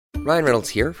Ryan Reynolds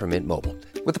here from Mint Mobile.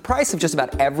 With the price of just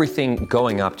about everything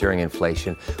going up during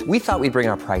inflation, we thought we'd bring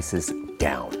our prices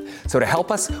down. So to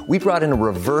help us, we brought in a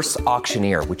reverse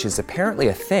auctioneer, which is apparently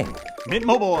a thing. Mint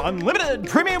Mobile Unlimited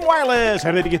Premium Wireless.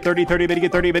 How to get 30, 30, bit to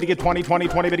get 30, bit to get 20, 20,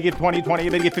 20, bit to get 20, 20,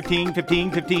 bit to get 15,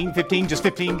 15, 15, 15, just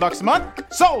 $15 a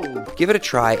month? Sold! Give it a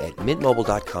try at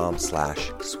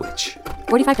mintmobile.com/switch.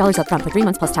 $45 up front for 3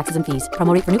 months plus taxes and fees.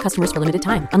 Promo rate for new customers for limited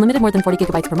time. Unlimited more than 40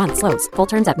 gigabytes per month. Slows full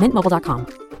terms at mintmobile.com.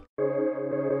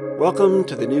 Welcome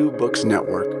to the New Books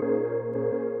Network.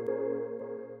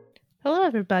 Hello,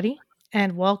 everybody,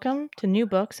 and welcome to New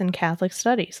Books in Catholic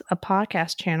Studies, a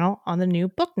podcast channel on the New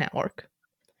Book Network.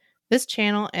 This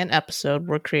channel and episode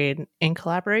were created in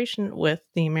collaboration with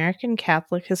the American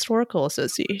Catholic Historical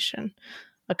Association,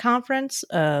 a conference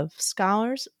of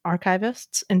scholars,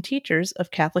 archivists, and teachers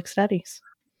of Catholic studies.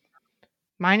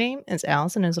 My name is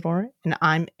Allison Isidore, and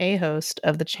I'm a host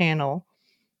of the channel.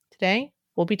 Today,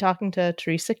 we'll be talking to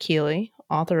Teresa Keeley,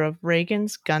 author of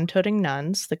Reagan's Gun-Toting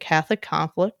Nuns, The Catholic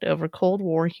Conflict Over Cold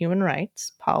War Human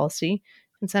Rights Policy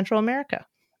in Central America.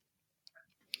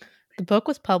 The book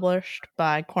was published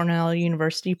by Cornell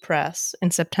University Press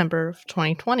in September of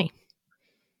 2020.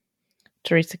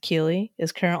 Teresa Keeley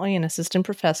is currently an assistant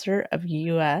professor of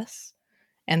U.S.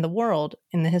 and the world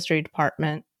in the history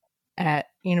department at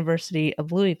University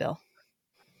of Louisville.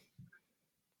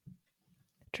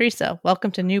 Teresa,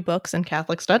 welcome to New Books in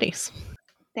Catholic Studies.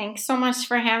 Thanks so much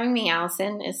for having me,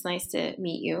 Allison. It's nice to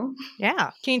meet you.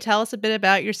 Yeah. Can you tell us a bit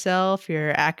about yourself,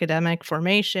 your academic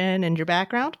formation, and your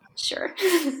background? Sure.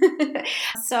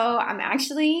 So I'm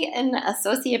actually an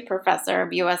associate professor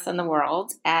of U.S. and the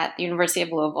world at the University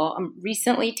of Louisville. I'm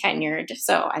recently tenured,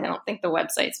 so I don't think the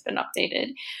website's been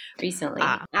updated recently.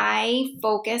 I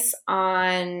focus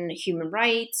on human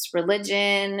rights,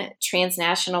 religion,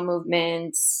 transnational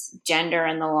movements, gender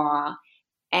and the law,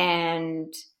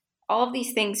 and all of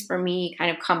these things for me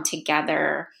kind of come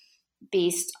together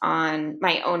based on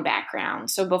my own background.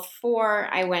 So before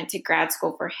I went to grad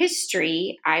school for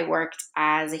history, I worked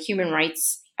as a human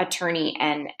rights attorney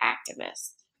and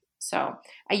activist. So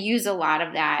I use a lot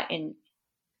of that in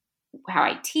how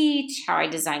I teach, how I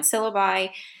design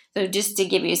syllabi. So just to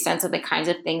give you a sense of the kinds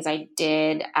of things I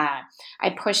did, I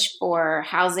pushed for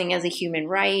housing as a human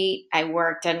right. I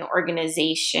worked at an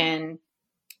organization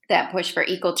that pushed for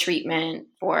equal treatment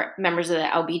for members of the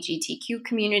LGBTQ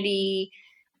community.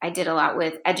 I did a lot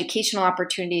with educational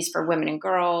opportunities for women and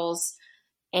girls.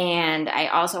 And I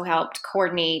also helped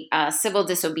coordinate a civil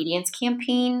disobedience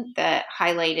campaign that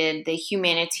highlighted the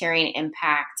humanitarian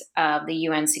impact of the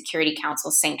UN Security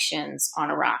Council sanctions on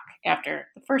Iraq after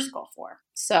the first Gulf War.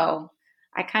 So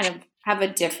I kind of have a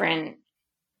different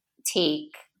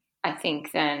take, I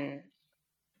think, than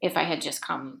if I had just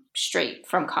come straight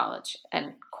from college.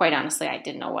 And quite honestly, I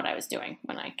didn't know what I was doing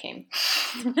when I came.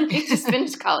 When I just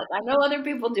finished college. I know other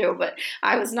people do, but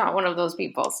I was not one of those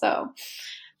people. So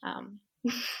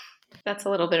that's a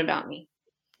little bit about me.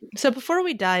 So before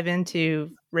we dive into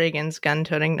Reagan's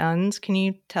Gun-Toting Nuns, can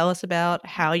you tell us about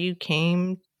how you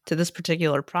came to this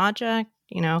particular project?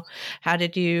 You know, how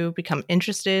did you become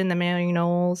interested in the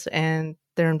Maryknolls and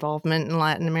their involvement in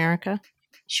Latin America?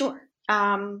 Sure.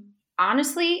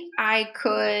 Honestly, I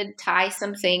could tie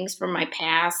some things from my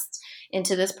past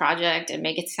into this project and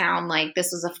make it sound like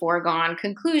this was a foregone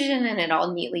conclusion and it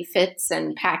all neatly fits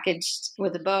and packaged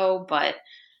with a bow, but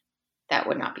that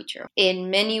would not be true. In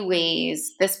many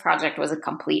ways, this project was a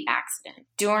complete accident.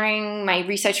 During my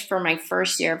research for my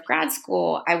first year of grad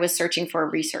school, I was searching for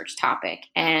a research topic.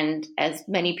 And as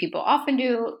many people often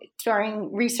do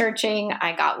during researching,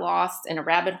 I got lost in a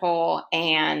rabbit hole,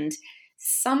 and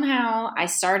somehow I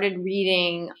started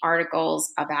reading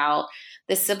articles about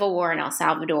the Civil War in El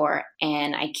Salvador,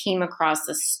 and I came across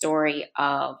the story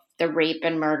of the rape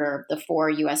and murder of the 4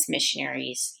 U.S.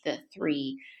 missionaries, the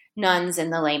 3 nuns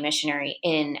and the lay missionary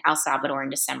in El Salvador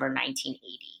in December 1980.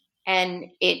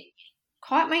 And it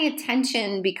caught my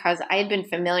attention because I had been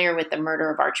familiar with the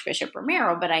murder of Archbishop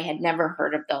Romero, but I had never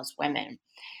heard of those women.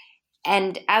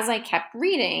 And as I kept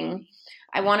reading,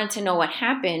 I wanted to know what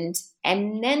happened.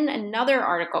 And then another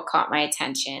article caught my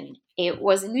attention. It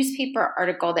was a newspaper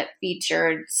article that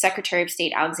featured Secretary of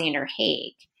State Alexander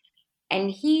Haig.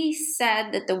 And he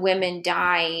said that the women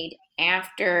died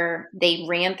after they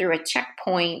ran through a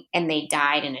checkpoint and they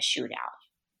died in a shootout,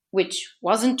 which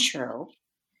wasn't true.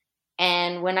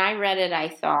 And when I read it, I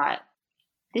thought,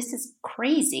 this is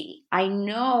crazy. I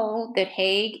know that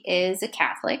Haig is a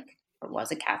Catholic, or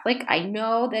was a Catholic. I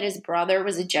know that his brother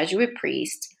was a Jesuit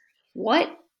priest. What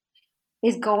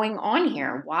is going on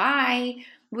here? Why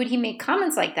would he make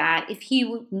comments like that if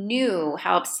he knew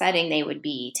how upsetting they would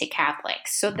be to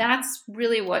Catholics? So that's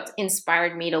really what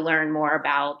inspired me to learn more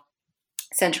about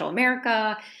Central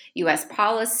America, U.S.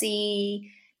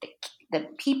 policy, the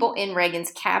people in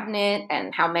Reagan's cabinet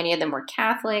and how many of them were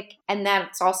Catholic. And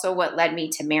that's also what led me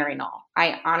to Maryknoll.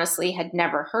 I honestly had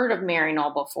never heard of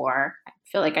Maryknoll before. I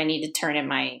feel like I need to turn in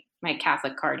my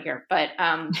Catholic card here. But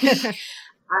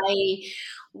I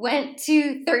went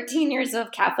to 13 years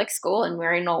of Catholic school, and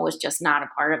Maryknoll was just not a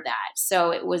part of that.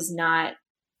 So it was not,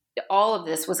 all of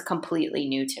this was completely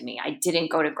new to me. I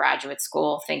didn't go to graduate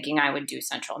school thinking I would do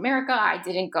Central America. I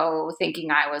didn't go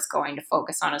thinking I was going to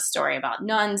focus on a story about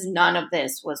nuns. None of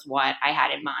this was what I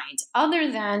had in mind,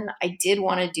 other than I did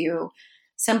want to do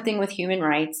something with human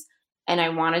rights, and I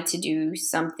wanted to do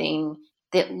something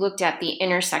that looked at the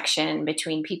intersection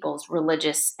between people's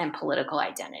religious and political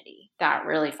identity. That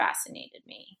really fascinated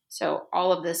me. So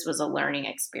all of this was a learning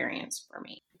experience for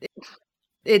me.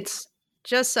 It's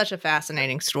just such a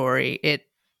fascinating story.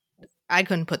 I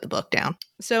couldn't put the book down.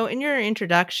 So in your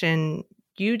introduction,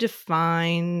 you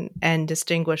define and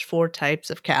distinguish 4 types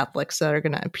of Catholics that are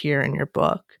going to appear in your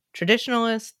book: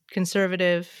 traditionalist,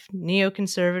 conservative,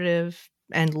 neoconservative,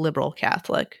 and liberal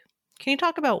Catholic. Can you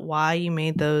talk about why you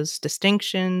made those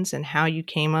distinctions and how you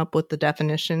came up with the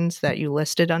definitions that you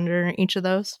listed under each of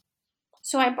those?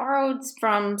 So I borrowed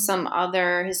from some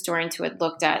other historians who had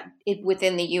looked at it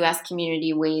within the U.S.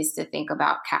 community, ways to think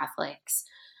about Catholics.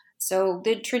 So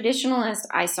the traditionalists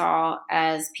I saw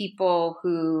as people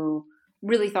who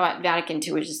really thought Vatican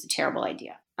II was just a terrible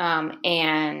idea.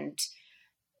 And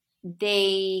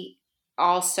they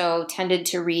also tended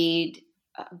to read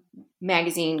a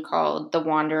magazine called The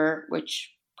Wanderer,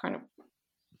 which kind of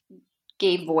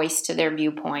gave voice to their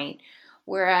viewpoint.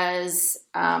 Whereas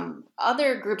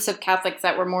other groups of Catholics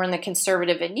that were more on the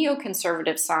conservative and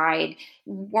neoconservative side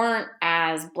weren't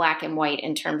as black and white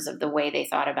in terms of the way they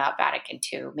thought about Vatican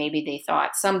II. Maybe they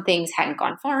thought some things hadn't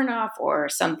gone far enough or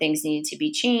some things needed to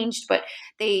be changed, but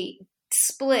they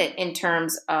split in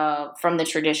terms of, from the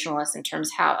traditionalists, in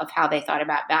terms of how they thought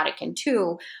about Vatican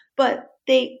II. But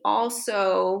they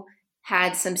also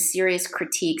had some serious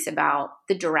critiques about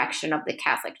the direction of the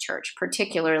Catholic Church,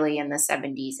 particularly in the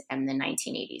 70s and the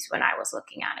 1980s when I was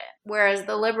looking at it. Whereas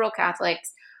the liberal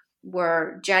Catholics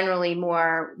were generally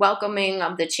more welcoming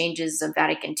of the changes of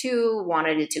Vatican II,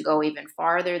 wanted it to go even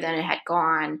farther than it had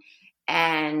gone,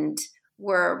 and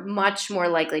were much more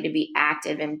likely to be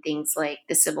active in things like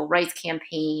the civil rights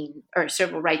campaign, or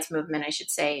civil rights movement, I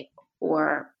should say,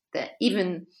 or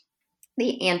even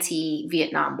the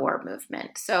anti-Vietnam War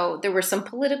movement. So there were some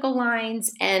political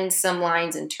lines and some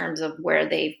lines in terms of where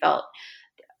they felt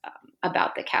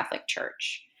about the Catholic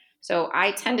Church. So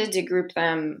I tended to group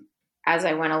them as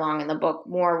I went along in the book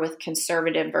more with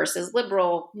conservative versus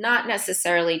liberal, not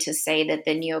necessarily to say that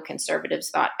the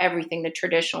neoconservatives thought everything the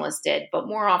traditionalists did, but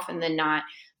more often than not,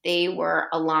 they were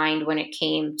aligned when it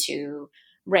came to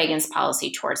Reagan's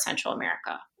policy towards Central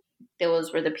America.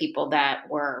 Those were the people that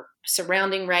were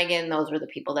surrounding Reagan. Those were the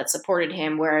people that supported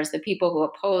him, whereas the people who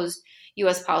opposed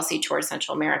U.S. policy towards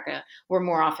Central America were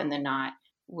more often than not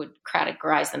would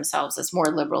categorize themselves as more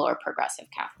liberal or progressive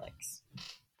Catholics.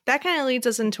 That kind of leads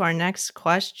us into our next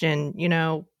question. You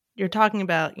know, you're talking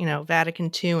about,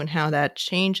 Vatican II and how that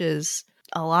changes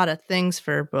a lot of things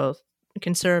for both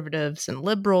conservatives and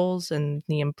liberals and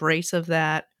the embrace of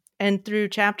that. And through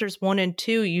chapters 1 and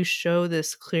 2, you show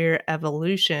this clear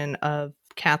evolution of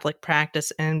Catholic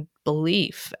practice and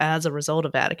belief as a result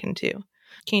of Vatican II.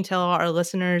 Can you tell our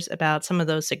listeners about some of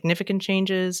those significant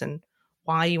changes and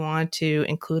why you want to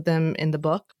include them in the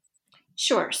book?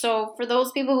 Sure. So for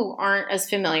those people who aren't as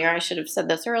familiar, I should have said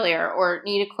this earlier, or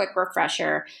need a quick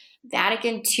refresher,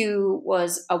 Vatican II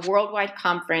was a worldwide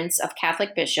conference of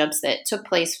Catholic bishops that took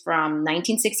place from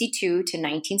 1962 to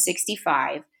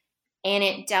 1965. And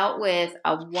it dealt with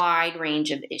a wide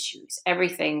range of issues,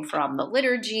 everything from the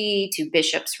liturgy to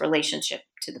bishops' relationship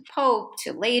to the Pope,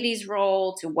 to laity's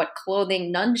role, to what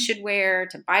clothing nuns should wear,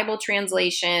 to Bible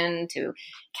translation, to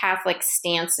Catholic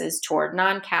stances toward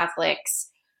non-Catholics.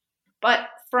 But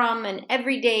from an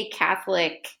everyday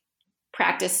Catholic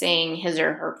practicing his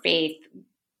or her faith,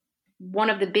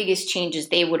 one of the biggest changes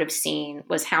they would have seen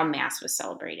was how Mass was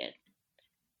celebrated.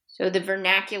 So the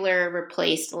vernacular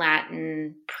replaced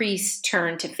Latin, priests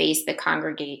turned to face the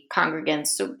congregants.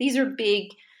 So these are big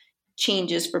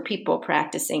changes for people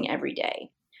practicing every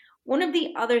day. One of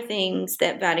the other things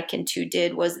that Vatican II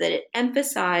did was that it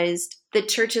emphasized the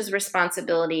Church's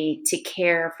responsibility to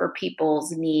care for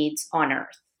people's needs on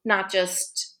earth, not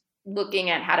just looking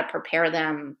at how to prepare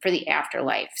them for the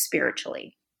afterlife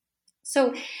spiritually.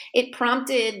 So it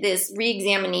prompted this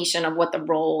reexamination of what the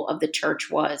role of the church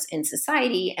was in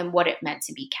society and what it meant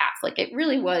to be Catholic. It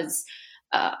really was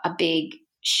a big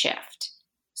shift.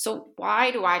 So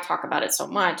why do I talk about it so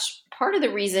much? Part of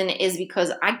the reason is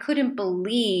because I couldn't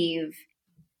believe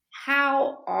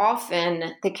how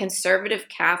often the conservative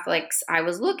Catholics I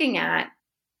was looking at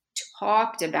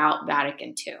talked about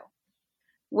Vatican II.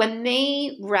 When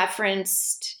they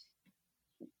referenced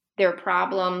their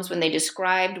problems, when they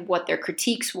described what their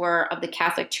critiques were of the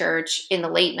Catholic Church in the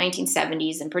late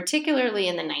 1970s and particularly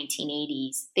in the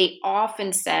 1980s, they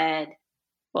often said,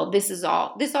 well, this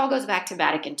all goes back to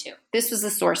Vatican II. This was the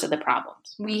source of the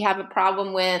problems. We have a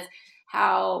problem with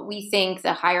how we think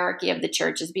the hierarchy of the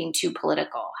church is being too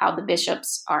political, how the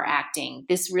bishops are acting.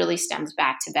 This really stems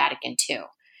back to Vatican II.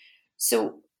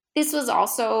 So this was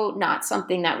also not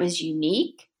something that was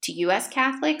unique to U.S.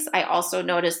 Catholics. I also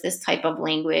noticed this type of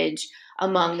language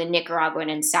among the Nicaraguan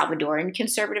and Salvadoran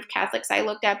conservative Catholics I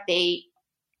looked at. They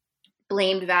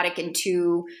blamed Vatican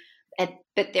II,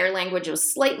 but their language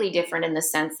was slightly different in the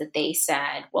sense that they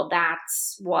said, well,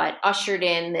 that's what ushered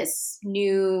in this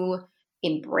new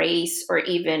embrace or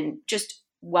even just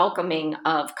welcoming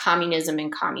of communism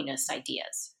and communist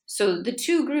ideas. So the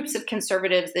two groups of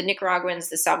conservatives, the Nicaraguans,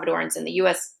 the Salvadorans, and the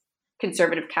U.S.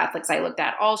 conservative Catholics I looked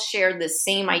at all shared the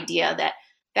same idea that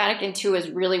Vatican II is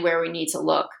really where we need to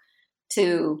look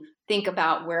to think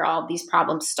about where all these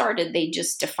problems started. They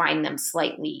just define them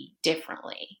slightly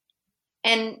differently.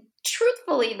 And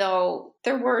truthfully, though,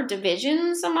 there were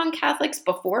divisions among Catholics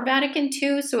before Vatican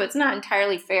II, so it's not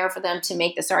entirely fair for them to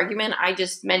make this argument. I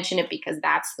just mention it because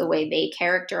that's the way they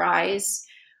characterize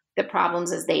the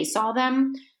problems as they saw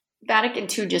them. Vatican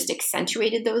II just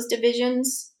accentuated those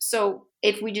divisions. So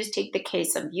if we just take the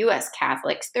case of U.S.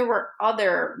 Catholics, there were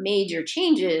other major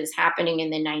changes happening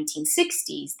in the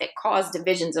 1960s that caused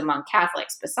divisions among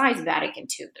Catholics besides Vatican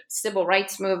II. The Civil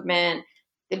Rights Movement,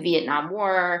 the Vietnam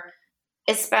War,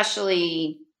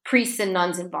 especially priests and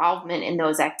nuns' involvement in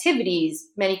those activities.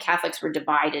 Many Catholics were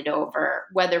divided over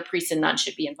whether priests and nuns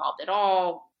should be involved at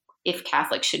all, if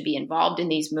Catholics should be involved in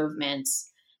these movements.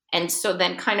 And so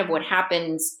then kind of what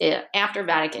happens after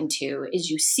Vatican II is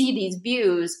you see these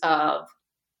views of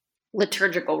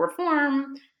liturgical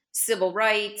reform, civil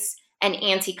rights, and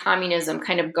anti-communism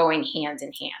kind of going hand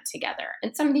in hand together.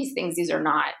 And some of these things, these are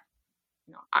not,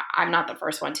 I'm not the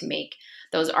first one to make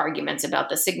those arguments about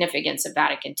the significance of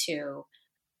Vatican II.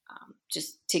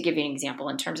 Just to give you an example,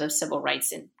 in terms of civil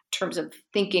rights, in terms of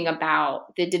thinking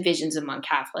about the divisions among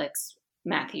Catholics,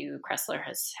 Matthew Kressler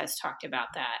has talked about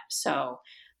that. So,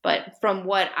 but from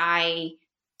what I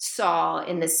saw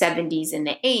in the 70s and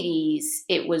the 80s,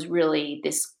 it was really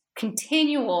this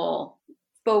continual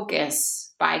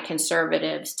focus by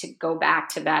conservatives to go back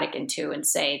to Vatican II and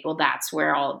say, well, that's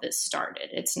where all of this started.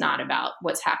 It's not about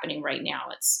what's happening right now.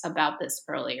 It's about this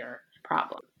earlier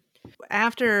problem.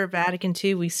 After Vatican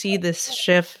II, we see this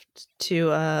shift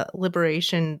to a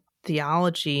liberation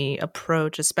theology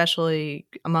approach, especially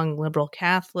among liberal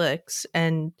Catholics,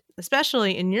 and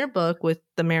especially in your book with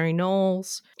the Mary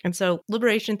Knowles. And so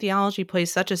liberation theology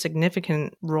plays such a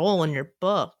significant role in your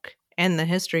book and the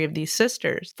history of these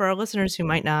sisters. For our listeners who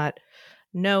might not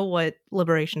know what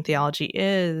liberation theology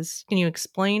is, can you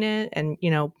explain it? And,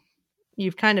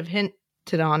 you've kind of hinted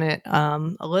on it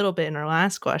a little bit in our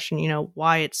last question,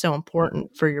 why it's so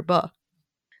important for your book.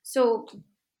 So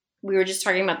we were just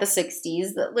talking about the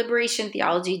 60s. The liberation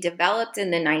theology developed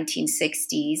in the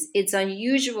 1960s. It's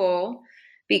unusual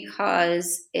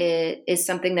because it is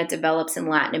something that develops in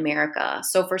Latin America.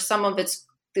 So for some of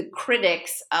the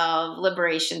critics of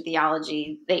liberation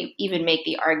theology, they even make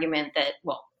the argument that,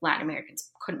 well, Latin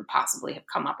Americans couldn't possibly have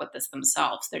come up with this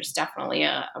themselves. There's definitely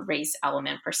a race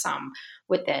element for some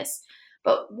with this.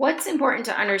 But what's important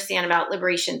to understand about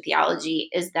liberation theology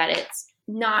is that it's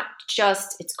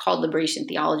called liberation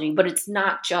theology, but it's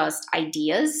not just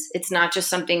ideas. It's not just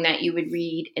something that you would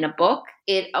read in a book.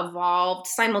 It evolved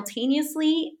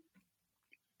simultaneously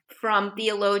from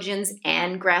theologians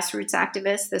and grassroots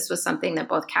activists. This was something that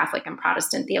both Catholic and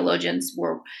Protestant theologians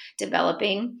were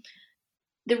developing.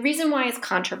 The reason why it's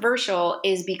controversial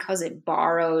is because it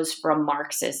borrows from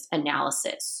Marxist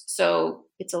analysis. So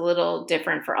it's a little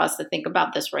different for us to think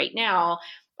about this right now,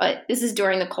 but this is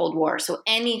during the Cold War. So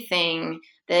anything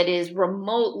that is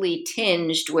remotely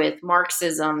tinged with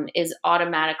Marxism is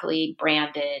automatically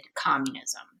branded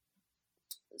communism.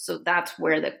 So that's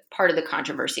where the part of the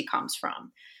controversy comes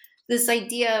from. This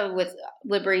idea with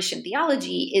liberation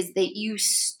theology is that you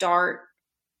start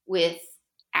with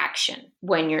action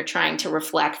when you're trying to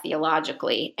reflect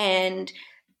theologically. And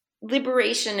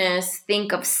liberationists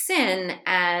think of sin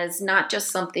as not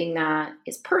just something that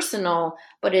is personal,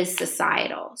 but is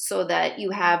societal, so that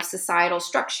you have societal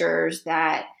structures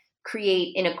that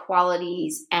create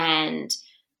inequalities and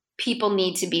people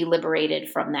need to be liberated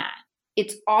from that.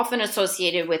 It's often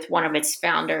associated with one of its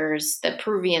founders, the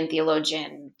Peruvian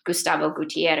theologian Gustavo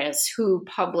Gutierrez, who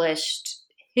published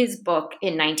his book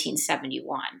in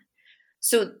 1971.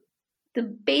 So the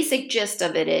basic gist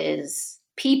of it is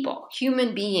people,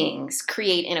 human beings,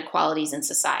 create inequalities in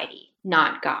society,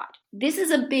 not God. This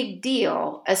is a big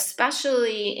deal,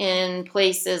 especially in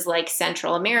places like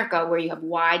Central America, where you have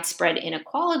widespread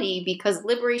inequality, because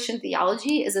liberation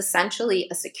theology is essentially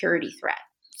a security threat.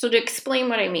 So to explain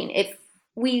what I mean, if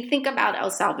we think about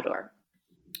El Salvador,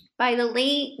 by the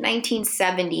late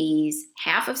 1970s,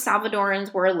 half of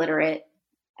Salvadorans were illiterate,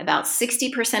 about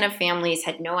 60% of families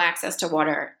had no access to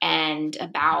water, and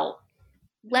about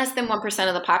less than 1%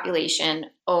 of the population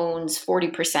owns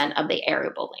 40% of the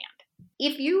arable land.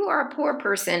 If you are a poor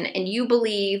person and you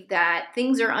believe that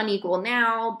things are unequal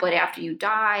now, but after you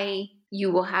die, you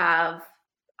will have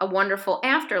a wonderful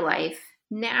afterlife,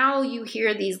 now you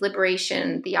hear these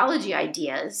liberation theology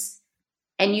ideas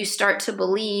and you start to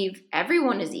believe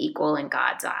everyone is equal in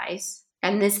God's eyes.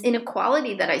 And this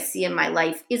inequality that I see in my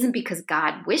life isn't because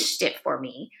God wished it for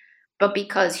me, but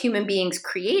because human beings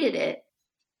created it.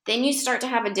 Then you start to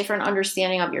have a different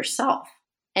understanding of yourself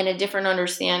and a different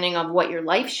understanding of what your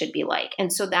life should be like.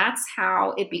 And so that's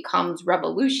how it becomes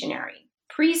revolutionary.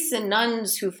 Priests and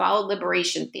nuns who followed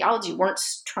liberation theology weren't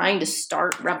trying to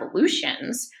start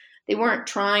revolutions. They weren't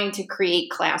trying to create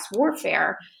class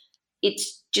warfare. It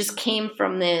just came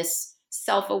from this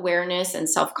self-awareness and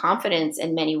self-confidence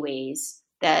in many ways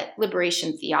that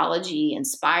liberation theology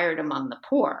inspired among the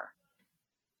poor.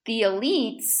 The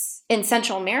elites in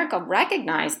Central America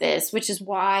recognized this, which is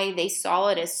why they saw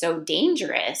it as so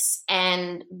dangerous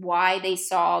and why they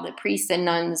saw the priests and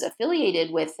nuns affiliated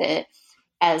with it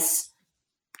as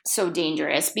so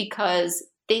dangerous, because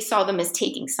they saw them as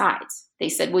taking sides. They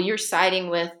said, well, you're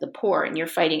siding with the poor and you're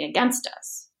fighting against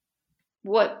us.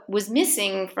 What was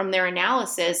missing from their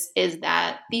analysis is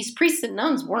that these priests and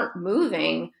nuns weren't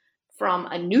moving from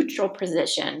a neutral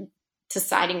position to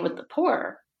siding with the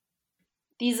poor.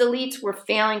 These elites were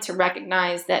failing to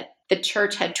recognize that the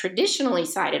church had traditionally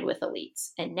sided with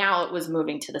elites, and now it was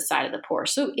moving to the side of the poor.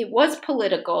 So it was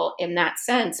political in that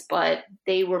sense, but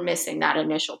they were missing that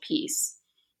initial piece.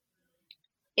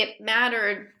 It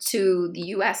mattered to the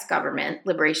U.S. government,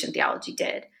 liberation theology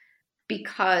did,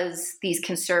 because these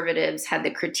conservatives had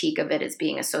the critique of it as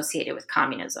being associated with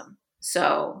communism.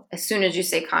 So as soon as you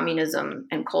say communism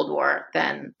and Cold War,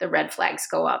 then the red flags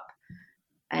go up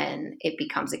and it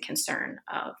becomes a concern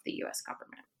of the U.S.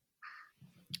 government.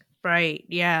 Right.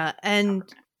 Yeah. And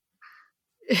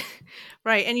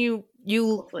right. And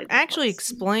you actually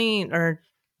explain or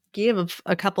give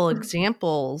a couple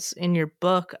examples in your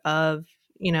book of,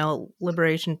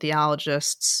 liberation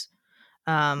theologists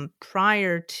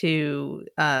prior to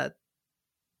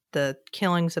the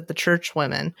killings of the church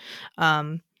women,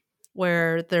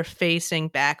 where they're facing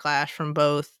backlash from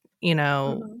both,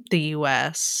 the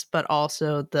U.S., but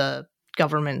also the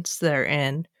governments they're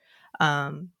in.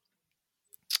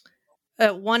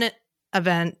 One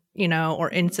event, or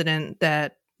incident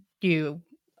that you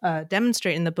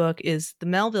demonstrate in the book is the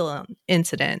Melville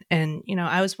incident. And,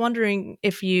 I was wondering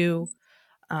if you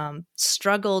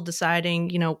struggle deciding,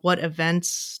 what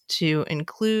events to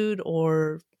include,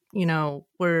 or,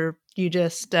 were you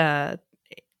just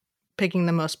picking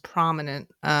the most prominent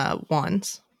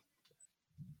ones?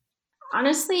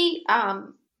 Honestly,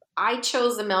 I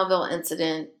chose the Melville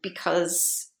incident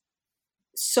because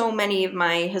so many of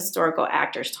my historical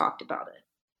actors talked about it.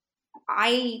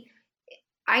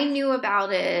 I knew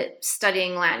about it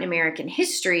studying Latin American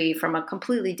history from a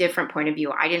completely different point of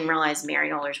view. I didn't realize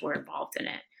Maryknollers were involved in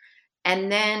it. And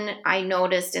then I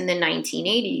noticed in the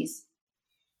 1980s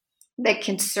that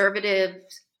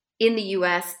conservatives in the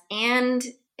U.S. and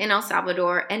in El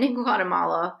Salvador and in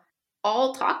Guatemala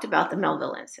all talked about the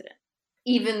Melville incident,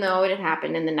 even though it had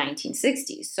happened in the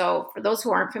 1960s. So for those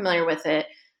who aren't familiar with it,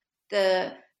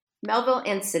 the Melville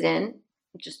incident,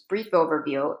 just brief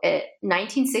overview, in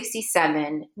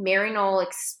 1967, Maryknoll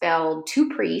expelled two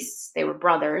priests. They were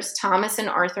brothers, Thomas and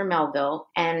Arthur Melville,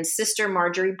 and Sister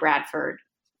Marjorie Bradford.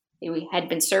 They had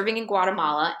been serving in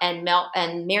Guatemala, and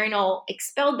Maryknoll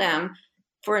expelled them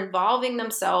for involving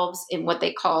themselves in what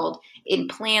they called in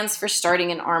plans for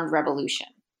starting an armed revolution.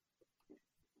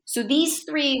 So these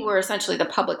three were essentially the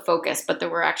public focus, but there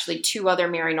were actually two other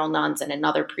Maryknoll nuns and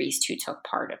another priest who took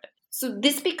part of it. So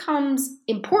this becomes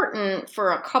important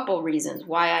for a couple reasons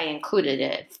why I included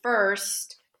it.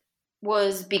 First,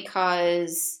 was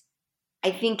because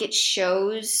I think it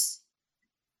shows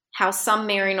how some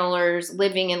Maryknollers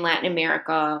living in Latin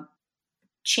America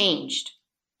changed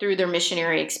through their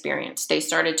missionary experience. They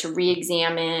started to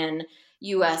re-examine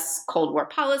U.S. Cold War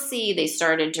policy. They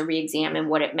started to re-examine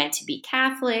what it meant to be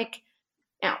Catholic.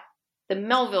 Now, the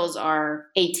Melvilles are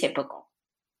atypical.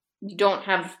 You don't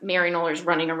have Maryknollers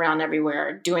running around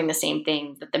everywhere doing the same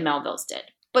thing that the Melvilles did.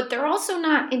 But they're also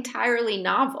not entirely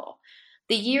novel.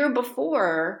 The year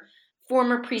before,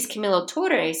 former priest Camilo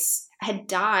Torres had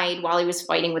died while he was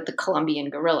fighting with the Colombian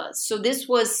guerrillas. So this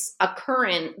was a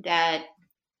current that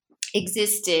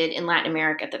existed in Latin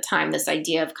America at the time, this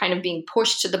idea of kind of being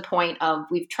pushed to the point of,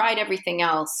 we've tried everything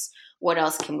else, what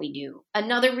else can we do?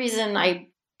 Another reason I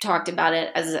talked about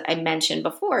it, as I mentioned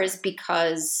before, is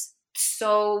because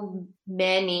so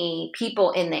many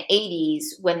people in the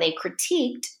 80s, when they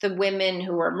critiqued the women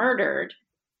who were murdered,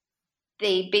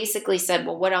 they basically said,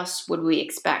 well, what else would we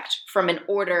expect from an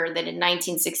order that in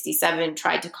 1967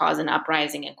 tried to cause an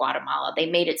uprising in Guatemala?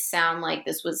 They made it sound like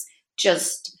this was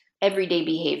just everyday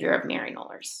behavior of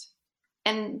Maryknollers.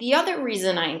 And the other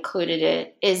reason I included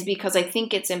it is because I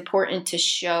think it's important to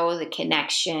show the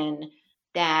connection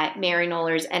that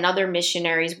Maryknollers and other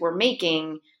missionaries were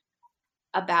making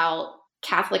about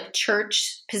Catholic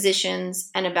Church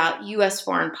positions and about U.S.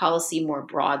 foreign policy more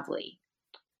broadly.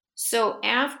 So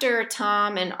after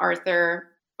Tom and Arthur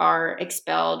are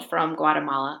expelled from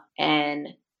Guatemala and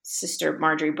Sister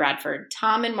Marjorie Bradford,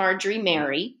 Tom and Marjorie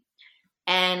marry.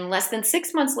 And less than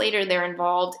 6 months later, they're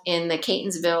involved in the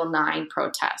Catonsville 9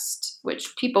 protest,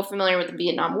 which people familiar with the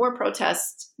Vietnam War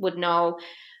protests would know.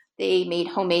 They made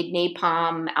homemade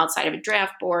napalm outside of a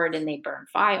draft board and they burned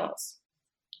files.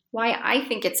 Why I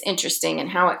think it's interesting and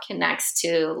how it connects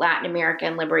to Latin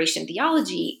American liberation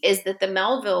theology is that the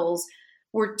Melvilles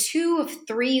were 2 of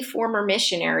 3 former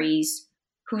missionaries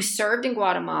who served in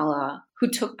Guatemala, who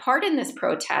took part in this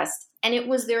protest. And it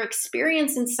was their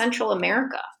experience in Central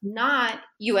America, not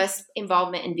U.S.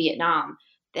 involvement in Vietnam,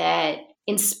 that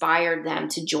inspired them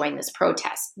to join this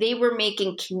protest. They were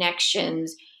making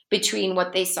connections between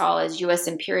what they saw as U.S.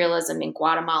 imperialism in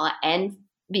Guatemala and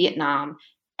Vietnam,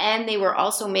 and they were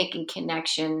also making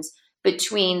connections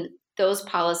between those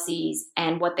policies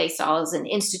and what they saw as an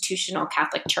institutional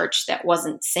Catholic Church that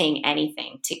wasn't saying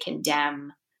anything to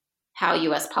condemn how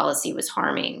U.S. policy was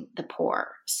harming the poor.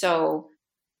 So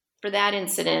for that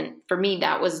incident, for me,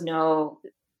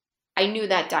 I knew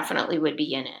that definitely would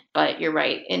be in it. But you're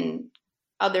right. In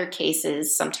other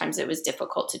cases, sometimes it was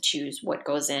difficult to choose what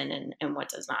goes in and what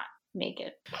does not make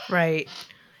it. Right.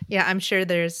 Yeah, I'm sure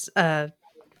there's a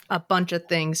bunch of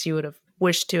things you would have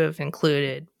wished to have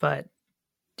included, but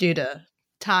due to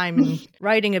time and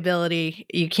writing ability,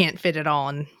 you can't fit it all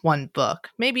in one book.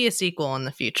 Maybe a sequel in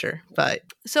the future. But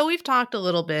so we've talked a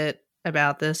little bit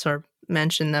about this or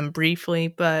mentioned them briefly,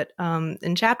 but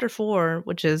in chapter 4,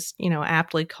 which is,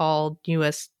 aptly called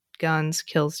U.S. Guns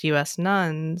Kills U.S.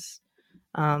 Nuns,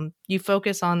 you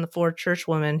focus on the 4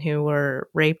 churchwomen who were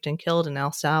raped and killed in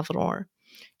El Salvador.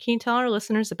 Can you tell our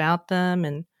listeners about them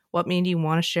and what made you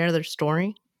want to share their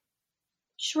story?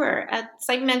 Sure. As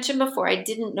I mentioned before, I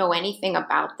didn't know anything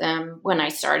about them when I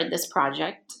started this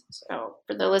project. So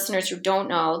for the listeners who don't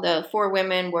know, the 4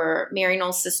 women were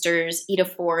Maryknoll sisters, Ida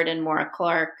Ford and Maura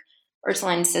Clark,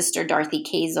 Ursuline sister Dorothy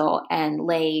Kazel, and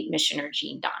lay missioner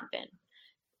Jean Donovan.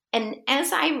 And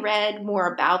as I read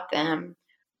more about them,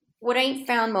 what I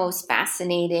found most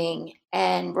fascinating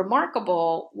and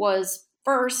remarkable was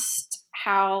first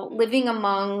how living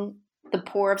among the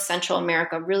poor of Central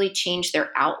America really changed their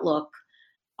outlook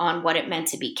on what it meant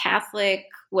to be Catholic,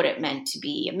 what it meant to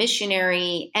be a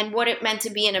missionary, and what it meant to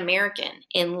be an American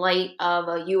in light of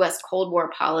a U.S. Cold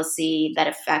War policy that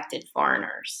affected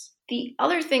foreigners. The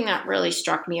other thing that really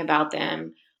struck me about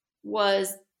them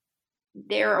was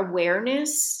their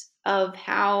awareness of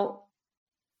how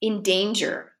in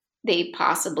danger they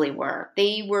possibly were.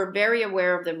 They were very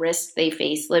aware of the risks they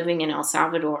faced living in El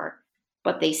Salvador,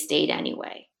 but they stayed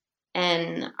anyway.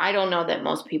 And I don't know that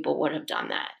most people would have done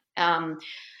that.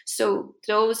 So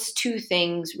those 2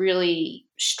 things really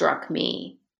struck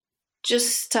me.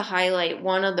 Just to highlight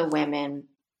one of the women,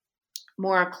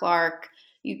 Maura Clark,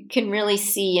 you can really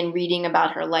see in reading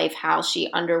about her life how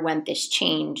she underwent this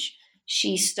change.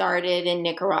 She started in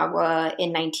Nicaragua in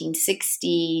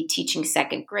 1960, teaching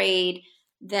 2nd grade.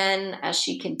 Then, as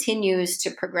she continues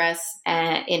to progress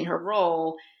in her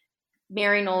role,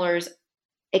 Maryknollers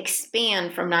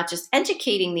expand from not just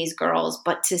educating these girls,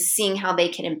 but to seeing how they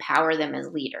can empower them as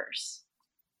leaders.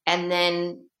 And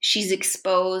then she's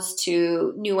exposed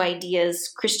to new ideas,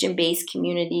 Christian-based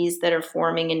communities that are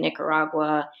forming in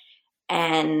Nicaragua,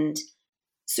 and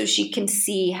so she can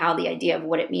see how the idea of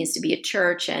what it means to be a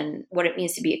church and what it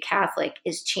means to be a Catholic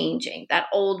is changing. That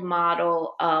old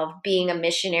model of being a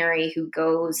missionary who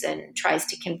goes and tries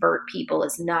to convert people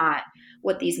is not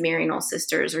what these Maryknoll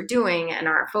sisters are doing and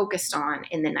are focused on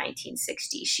in the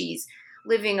 1960s. She's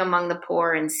living among the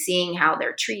poor and seeing how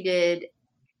they're treated.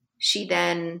 She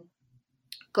then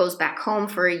goes back home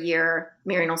for a year.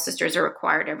 Maryknoll sisters are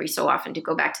required every so often to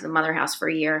go back to the mother house for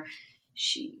a year.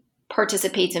 She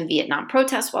participates in Vietnam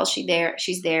protests while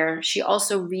she's there. She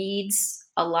also reads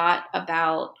a lot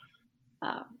about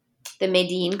the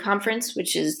Medellin Conference,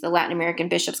 which is the Latin American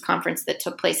Bishops' Conference that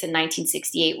took place in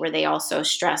 1968, where they also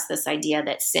stress this idea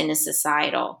that sin is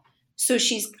societal. So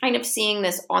she's kind of seeing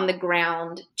this on the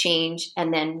ground change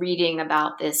and then reading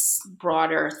about this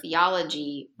broader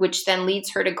theology, which then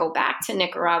leads her to go back to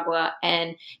Nicaragua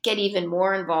and get even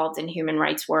more involved in human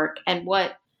rights work. And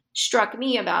what struck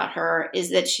me about her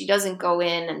is that she doesn't go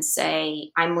in and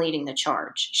say, I'm leading the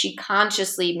charge. She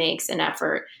consciously makes an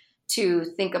effort to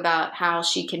think about how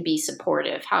she can be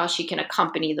supportive, how she can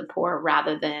accompany the poor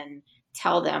rather than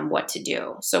tell them what to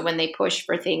do. So when they push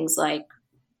for things like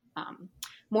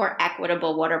more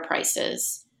equitable water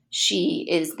prices, she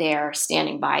is there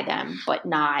standing by them, but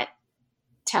not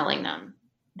telling them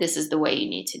this is the way you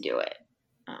need to do it.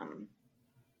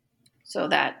 So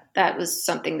that was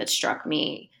something that struck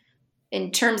me.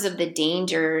 In terms of the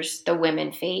dangers the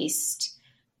women faced,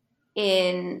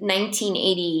 in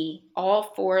 1980,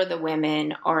 all four of the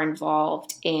women are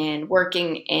involved in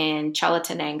working in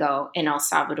Chalatenango in El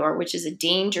Salvador, which is a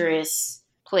dangerous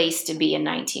place to be in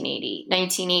 1980.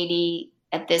 1980,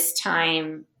 at this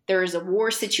time, there is a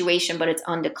war situation, but it's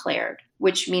undeclared,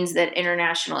 which means that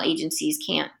international agencies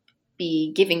can't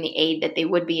be giving the aid that they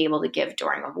would be able to give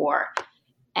during a war.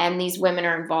 And these women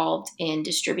are involved in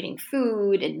distributing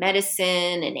food and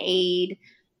medicine and aid,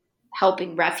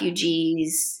 helping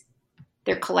refugees.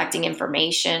 They're collecting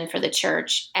information for the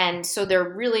church. And so they're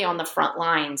really on the front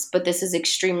lines. But this is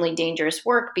extremely dangerous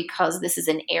work because this is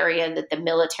an area that the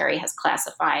military has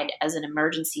classified as an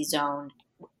emergency zone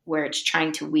where it's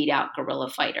trying to weed out guerrilla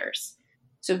fighters.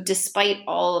 So despite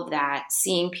all of that,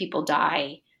 seeing people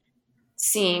die,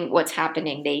 seeing what's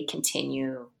happening, they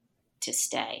continue to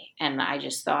stay. And I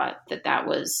just thought that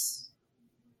was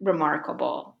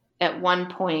remarkable. At one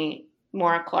point,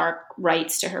 Maura Clark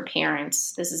writes to her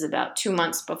parents, this is about 2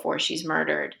 months before she's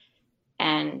murdered,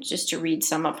 and just to read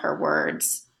some of her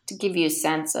words to give you a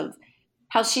sense of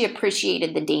how she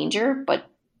appreciated the danger, but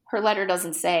her letter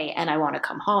doesn't say, and I want to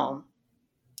come home.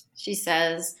 She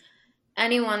says,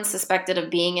 anyone suspected of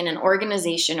being in an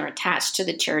organization or attached to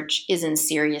the church is in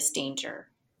serious danger.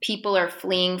 People are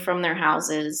fleeing from their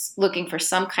houses, looking for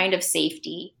some kind of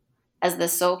safety, as the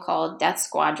so-called death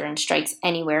squadron strikes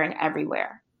anywhere and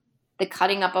everywhere. The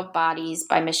cutting up of bodies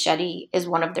by machete is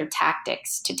one of their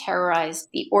tactics to terrorize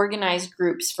the organized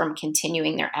groups from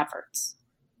continuing their efforts.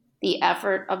 The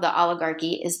effort of the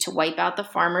oligarchy is to wipe out the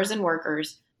farmers and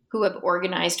workers who have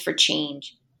organized for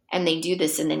change, and they do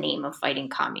this in the name of fighting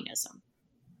communism.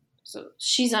 So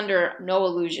she's under no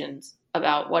illusions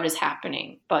about what is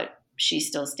happening, but she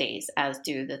still stays, as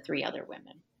do the three other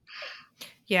women.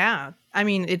 Yeah. I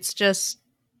mean, it's just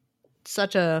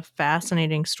such a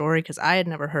fascinating story because I had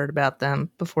never heard about them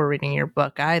before reading your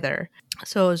book either.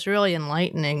 So it was really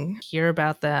enlightening to hear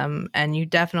about them. And you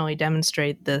definitely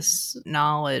demonstrate this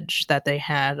knowledge that they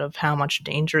had of how much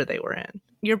danger they were in.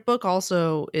 Your book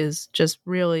also is just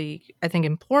really, I think,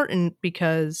 important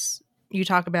because you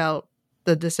talk about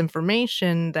the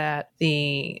disinformation that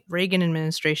the Reagan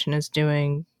administration is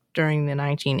doing during the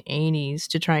 1980s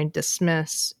to try and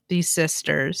dismiss these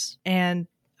sisters. And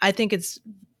I think it's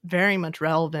very much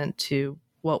relevant to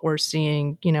what we're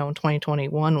seeing, in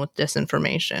 2021 with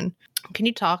disinformation. Can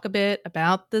you talk a bit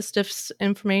about this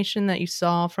disinformation that you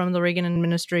saw from the Reagan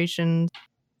administration?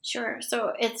 Sure.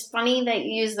 So it's funny that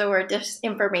you use the word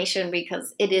disinformation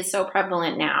because it is so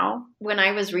prevalent now. When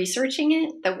I was researching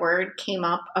it, the word came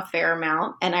up a fair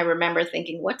amount. And I remember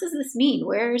thinking, what does this mean?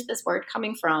 Where is this word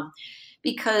coming from?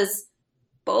 Because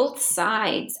both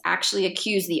sides actually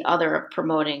accuse the other of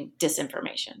promoting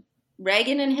disinformation.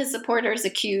 Reagan and his supporters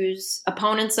accuse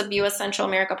opponents of U.S. Central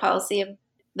America policy of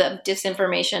the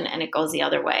disinformation, and it goes the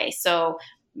other way. So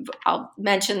I'll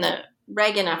mention the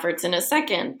Reagan efforts in a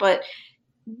second, but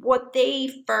what they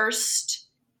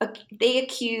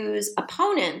accuse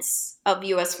opponents of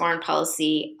U.S. foreign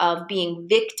policy of being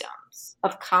victims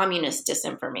of communist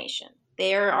disinformation.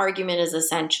 Their argument is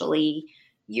essentially,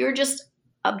 you're just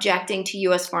objecting to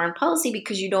U.S. foreign policy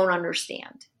because you don't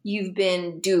understand. You've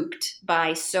been duped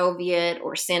by Soviet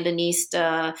or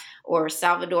Sandinista or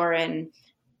Salvadoran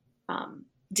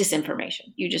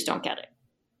disinformation. You just don't get it.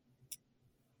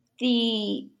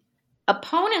 The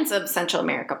opponents of Central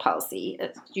America policy,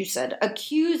 as you said,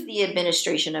 accuse the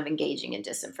administration of engaging in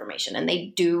disinformation, and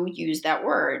they do use that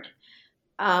word.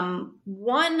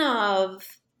 One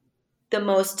of the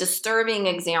most disturbing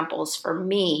examples for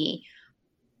me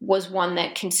was one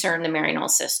that concerned the Maryknoll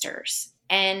sisters.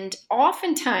 And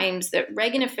oftentimes that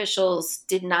Reagan officials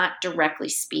did not directly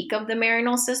speak of the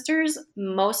Maryknoll sisters.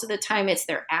 Most of the time it's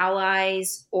their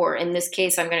allies, or in this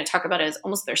case, I'm going to talk about it as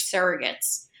almost their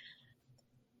surrogates.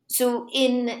 So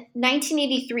in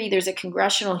 1983, there's a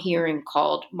congressional hearing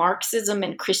called Marxism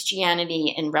and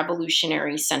Christianity in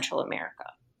Revolutionary Central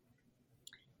America.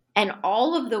 And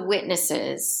all of the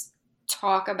witnesses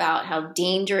talk about how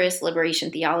dangerous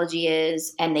liberation theology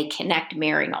is, and they connect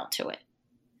Maryknoll to it.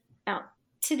 Now,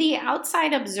 to the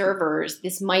outside observers,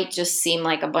 this might just seem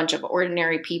like a bunch of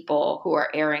ordinary people who are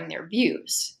airing their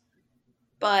views.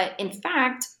 But in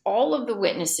fact, all of the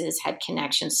witnesses had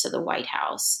connections to the White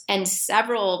House, and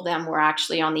several of them were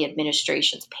actually on the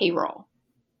administration's payroll.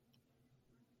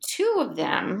 Two of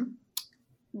them,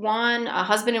 one, a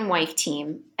husband and wife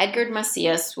team, Edgar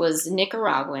Macias was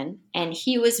Nicaraguan, and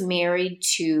he was married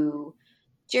to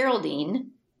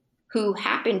Geraldine, who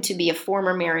happened to be a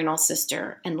former Maryknoll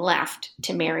sister and left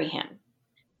to marry him.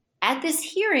 At this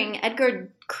hearing,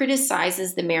 Edgar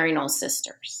criticizes the Maryknoll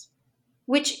sisters,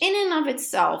 which in and of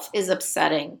itself is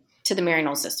upsetting to the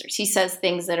Maryknoll sisters. He says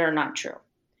things that are not true.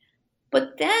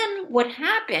 But then what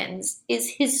happens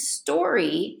is his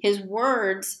story, his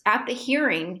words at the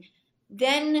hearing,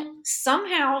 then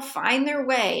somehow find their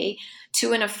way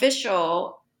to an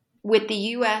official with the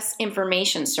U.S.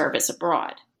 Information Service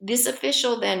abroad. This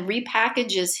official then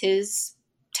repackages his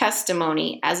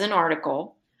testimony as an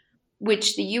article,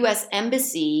 which the U.S.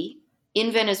 Embassy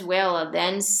in Venezuela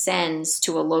then sends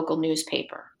to a local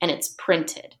newspaper, and it's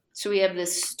printed. So we have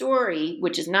this story,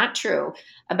 which is not true,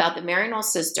 about the Maryknoll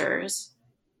sisters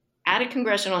at a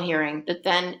congressional hearing that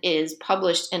then is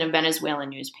published in a Venezuelan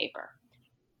newspaper.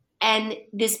 And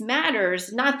this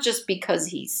matters not just because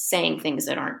he's saying things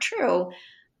that aren't true,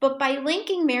 but by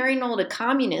linking Maryknoll to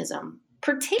communism,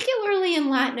 particularly in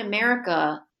Latin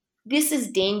America, this is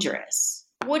dangerous.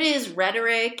 What is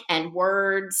rhetoric and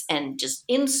words and just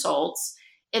insults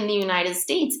in the United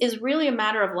States is really a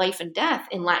matter of life and death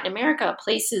in Latin America,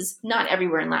 places, not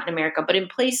everywhere in Latin America, but in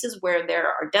places where there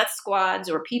are death squads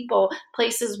or people,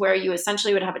 places where you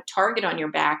essentially would have a target on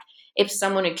your back if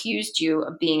someone accused you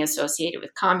of being associated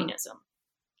with communism.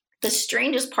 The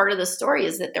strangest part of the story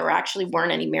is that there actually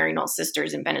weren't any Maryknoll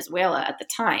sisters in Venezuela at the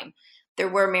time. There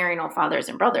were Maryknoll fathers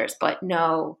and brothers, but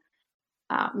no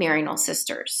Maryknoll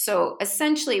sisters. So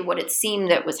essentially what it seemed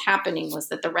that was happening was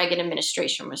that the Reagan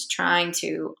administration was trying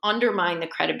to undermine the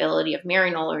credibility of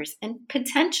Maryknollers and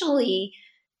potentially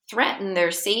threaten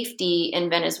their safety in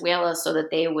Venezuela so that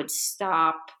they would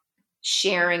stop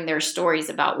sharing their stories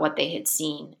about what they had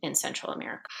seen in Central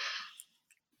America.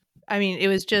 I mean, it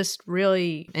was just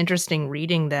really interesting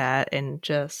reading that, and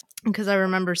just because I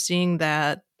remember seeing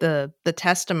that the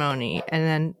testimony and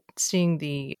then seeing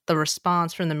the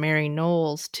response from the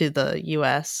Maryknolls to the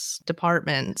U.S.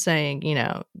 Department saying, you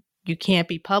know, you can't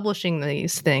be publishing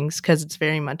these things because it's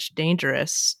very much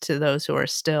dangerous to those who are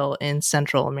still in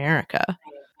Central America.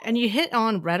 And you hit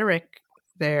on rhetoric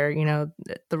there. You know,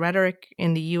 the rhetoric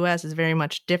in the U.S. is very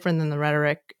much different than the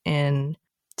rhetoric in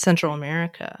Central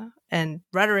America. And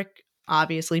rhetoric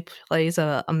obviously plays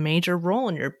a major role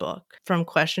in your book, from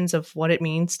questions of what it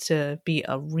means to be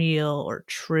a real or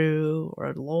true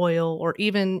or loyal or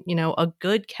even, you know, a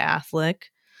good Catholic,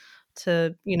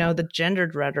 to, you know, the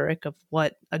gendered rhetoric of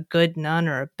what a good nun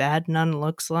or a bad nun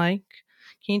looks like.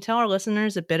 Can you tell our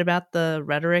listeners a bit about the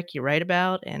rhetoric you write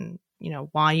about and, you know,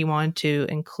 why you wanted to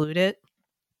include it?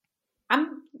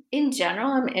 In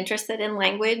general, I'm interested in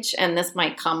language, and this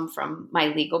might come from my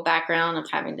legal background of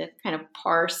having to kind of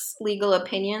parse legal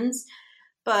opinions.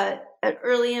 But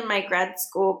early in my grad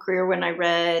school career, when I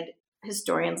read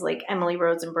historians like Emily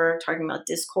Rosenberg talking about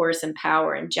discourse and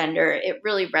power and gender, it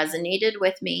really resonated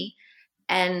with me.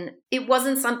 And it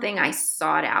wasn't something I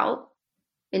sought out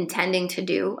intending to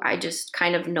do. I just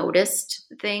kind of noticed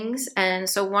things. And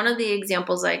so one of the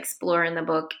examples I explore in the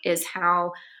book is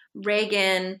how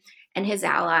Reagan and his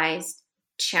allies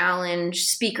challenged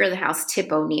Speaker of the House Tip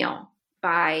O'Neill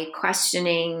by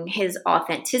questioning his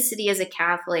authenticity as a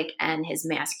Catholic and his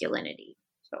masculinity.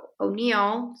 So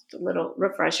O'Neill, just a little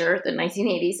refresher, the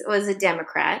 1980s, was a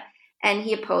Democrat, and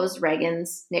he opposed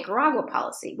Reagan's Nicaragua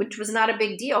policy, which was not a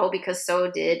big deal because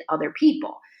so did other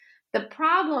people. The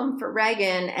problem for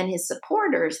Reagan and his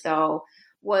supporters, though,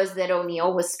 was that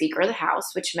O'Neill was Speaker of the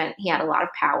House, which meant he had a lot of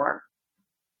power.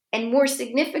 And more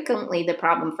significantly, the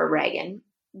problem for Reagan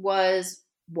was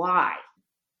why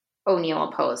O'Neill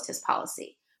opposed his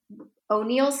policy.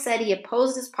 O'Neill said he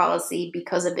opposed his policy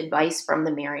because of advice from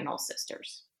the Maryknoll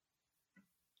sisters.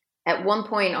 At one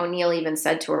point, O'Neill even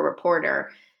said to a reporter,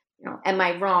 am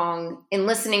I wrong in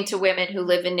listening to women who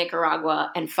live in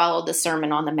Nicaragua and follow the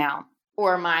Sermon on the Mount?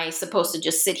 Or am I supposed to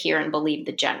just sit here and believe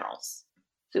the generals?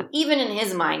 So even in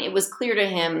his mind, it was clear to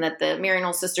him that the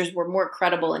Maryknoll sisters were more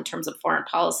credible in terms of foreign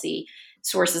policy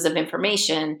sources of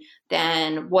information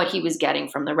than what he was getting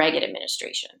from the Reagan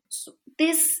administration. So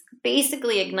this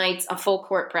basically ignites a full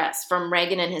court press from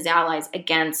Reagan and his allies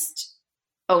against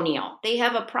O'Neill. They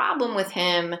have a problem with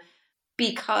him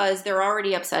because they're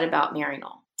already upset about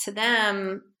Maryknoll. To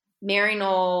them,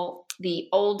 Maryknoll, the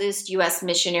oldest U.S.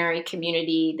 missionary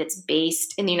community that's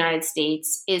based in the United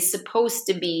States, is supposed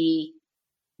to be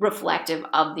reflective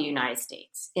of the United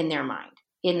States in their mind.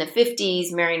 In the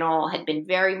 50s, Maryknoll had been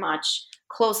very much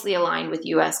closely aligned with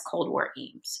U.S. Cold War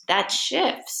aims. That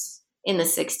shifts in the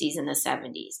 60s and the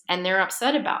 70s, and they're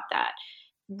upset about that.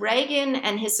 Reagan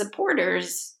and his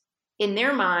supporters, in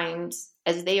their minds,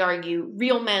 as they argue,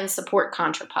 real men support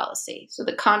Contra policy. So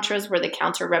the Contras were the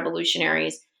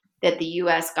counter-revolutionaries that the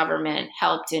U.S. government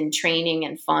helped in training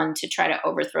and fund to try to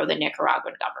overthrow the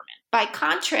Nicaraguan government. By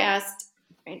contrast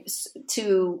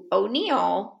to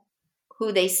O'Neill,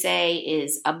 who they say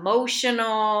is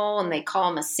emotional, and they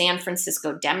call him a San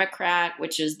Francisco Democrat,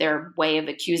 which is their way of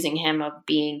accusing him of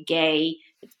being gay.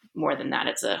 It's more than that,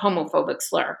 it's a homophobic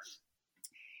slur.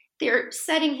 They're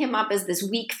setting him up as this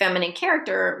weak feminine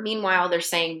character. Meanwhile, they're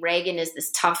saying Reagan is this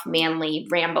tough, manly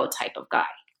Rambo type of guy.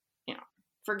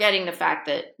 Forgetting the fact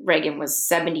that Reagan was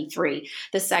 73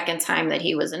 the second time that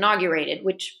he was inaugurated,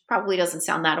 which probably doesn't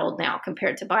sound that old now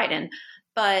compared to Biden.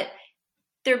 But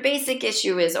their basic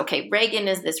issue is, okay, Reagan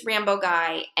is this Rambo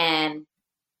guy and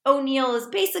O'Neill is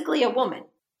basically a woman.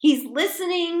 He's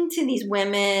listening to these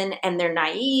women and they're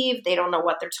naive. They don't know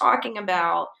what they're talking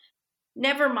about.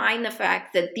 Never mind the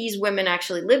fact that these women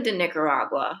actually lived in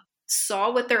Nicaragua,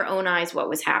 saw with their own eyes what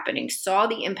was happening, saw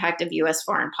the impact of U.S.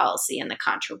 foreign policy in the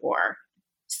Contra War,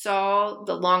 saw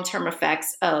the long-term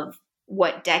effects of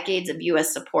what decades of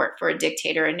U.S. support for a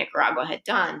dictator in Nicaragua had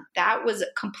done. That was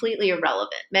completely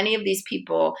irrelevant. Many of these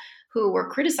people who were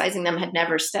criticizing them had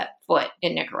never stepped foot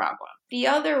in Nicaragua. The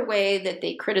other way that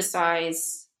they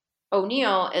criticize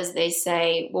O'Neill is they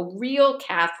say, well, real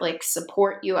Catholics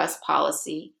support U.S.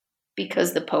 policy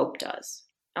because the Pope does.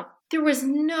 Now, there was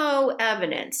no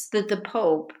evidence that the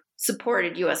Pope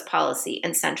supported U.S. policy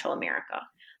in Central America.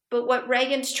 But what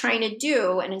Reagan's trying to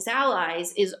do and his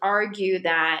allies is argue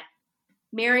that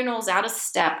Maryknoll's out of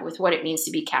step with what it means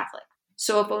to be Catholic.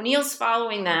 So if O'Neill's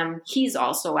following them, he's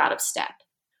also out of step.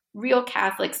 Real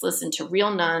Catholics listen to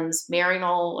real nuns.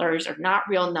 Maryknollers are not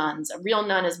real nuns. A real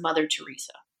nun is Mother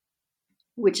Teresa,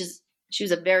 she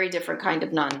was a very different kind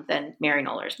of nun than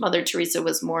Maryknollers. Mother Teresa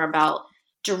was more about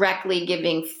directly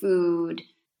giving food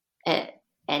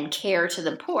and care to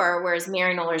the poor, whereas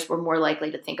Maryknollers were more likely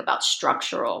to think about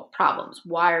structural problems.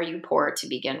 Why are you poor to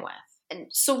begin with? And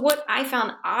so what I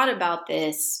found odd about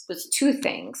this was two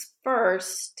things.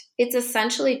 First, it's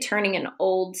essentially turning an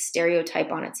old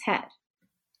stereotype on its head.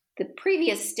 The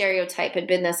previous stereotype had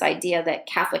been this idea that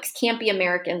Catholics can't be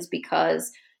Americans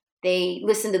because they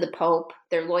listen to the Pope,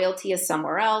 their loyalty is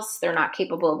somewhere else, they're not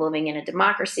capable of living in a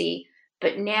democracy.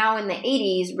 But now in the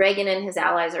 80s, Reagan and his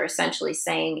allies are essentially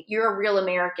saying, you're a real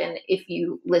American if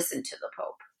you listen to the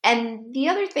Pope. And the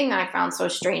other thing I found so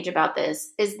strange about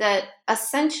this is that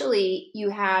essentially you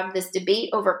have this debate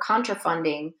over Contra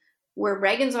funding where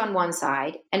Reagan's on one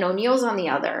side and O'Neill's on the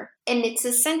other. And it's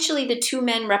essentially the two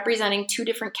men representing two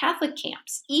different Catholic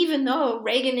camps, even though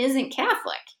Reagan isn't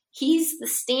Catholic. He's the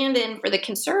stand-in for the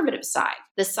conservative side,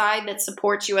 the side that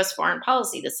supports U.S. foreign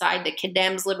policy, the side that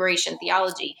condemns liberation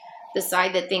theology, the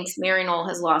side that thinks Maryknoll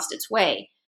has lost its way.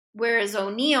 Whereas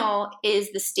O'Neill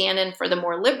is the stand-in for the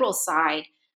more liberal side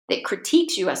that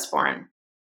critiques U.S. foreign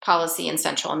policy in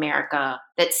Central America,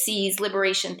 that sees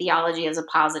liberation theology as a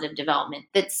positive development,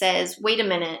 that says, wait a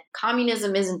minute,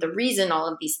 communism isn't the reason all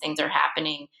of these things are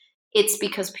happening. It's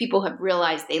because people have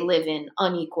realized they live in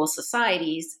unequal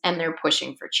societies and they're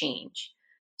pushing for change.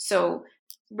 So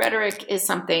rhetoric is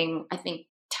something I think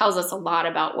tells us a lot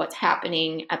about what's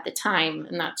happening at the time.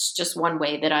 And that's just one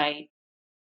way that I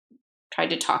tried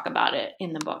to talk about it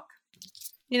in the book.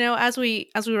 As we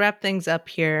wrap things up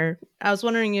here, I was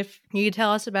wondering if you could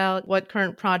tell us about what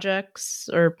current projects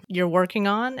you're working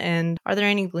on, and are there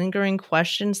any lingering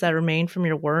questions that remain from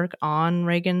your work on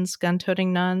Reagan's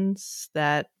gun-toting nuns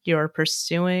that you're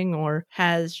pursuing, or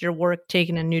has your work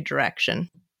taken a new direction?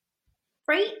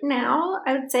 Right now,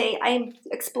 I would say I'm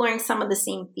exploring some of the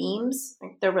same themes,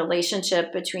 like the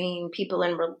relationship between people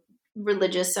and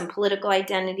religious and political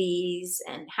identities,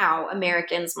 and how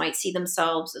Americans might see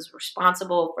themselves as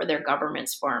responsible for their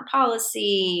government's foreign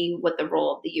policy, what the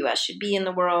role of the U.S. should be in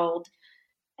the world,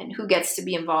 and who gets to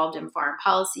be involved in foreign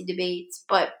policy debates.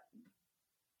 But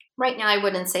right now, I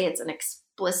wouldn't say it's an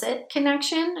explicit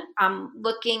connection. I'm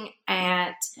looking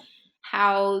at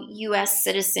how U.S.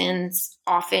 citizens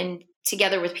often,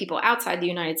 together with people outside the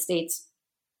United States,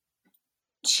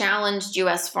 challenged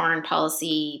U.S. foreign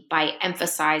policy by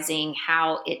emphasizing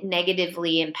how it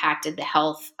negatively impacted the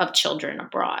health of children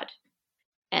abroad.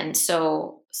 And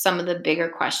so some of the bigger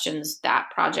questions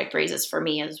that project raises for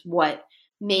me is what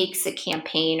makes a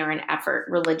campaign or an effort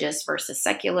religious versus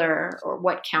secular, or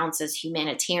what counts as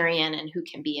humanitarian and who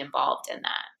can be involved in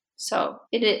that. So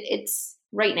it's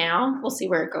right now, we'll see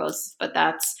where it goes, but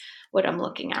that's what I'm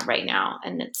looking at right now.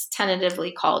 And it's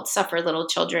tentatively called Suffer Little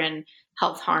Children,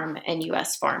 Health Harm, and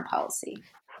U.S. Foreign Policy.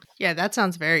 Yeah, that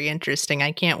sounds very interesting.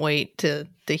 I can't wait to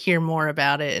hear more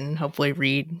about it and hopefully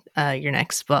read your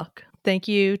next book. Thank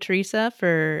you, Teresa,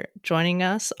 for joining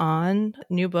us on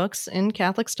New Books in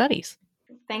Catholic Studies.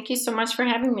 Thank you so much for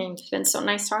having me. It's been so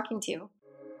nice talking to you.